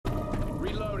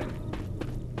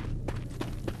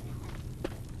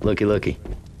Looky, looky.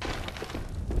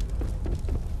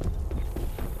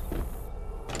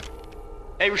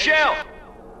 Hey, Rochelle!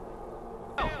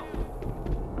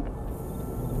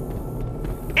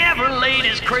 Every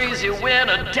lady's crazy when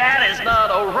her daddy's not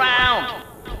around.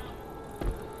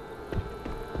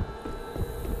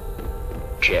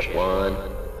 Check one.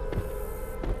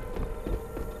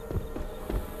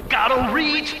 Gotta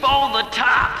reach for the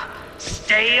top,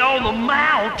 stay on the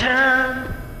mountain.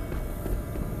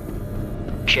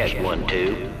 Check 1,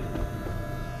 2.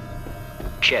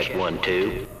 Check 1,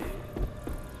 2.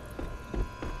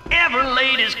 Every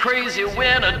lady's crazy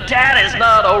when her daddy's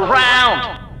not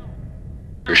around.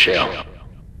 Rochelle.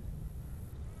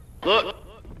 Look.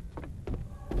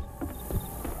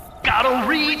 Gotta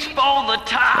reach for the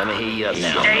top. Let me hear you up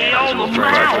now. Stay on the That's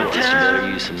better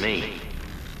mountain. use than me.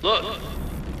 Look.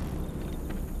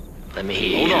 Let me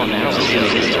hear you. Hold on now. This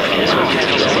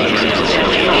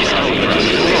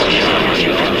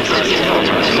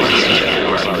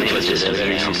is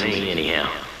better use than me anyhow.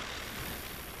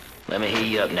 Let me hear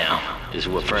you up now. This is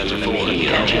what friends are for. I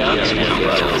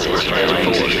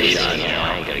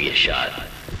ain't gonna get shot.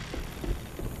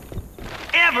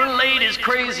 Every lady's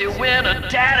crazy when her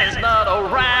daddy's not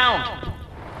around.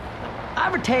 I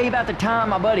ever tell you about the time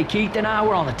my buddy Keith and I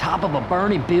were on the top of a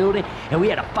burning building and we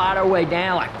had to fight our way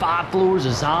down like 5 floors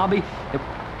of zombie?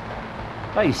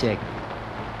 Wait a second.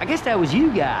 I guess that was you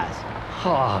guys.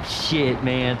 Oh, shit,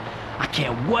 man. I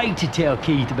can't wait to tell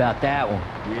Keith about that one.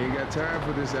 We ain't got time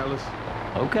for this, Ellis.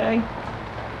 Okay.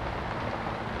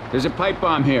 There's a pipe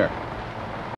bomb here.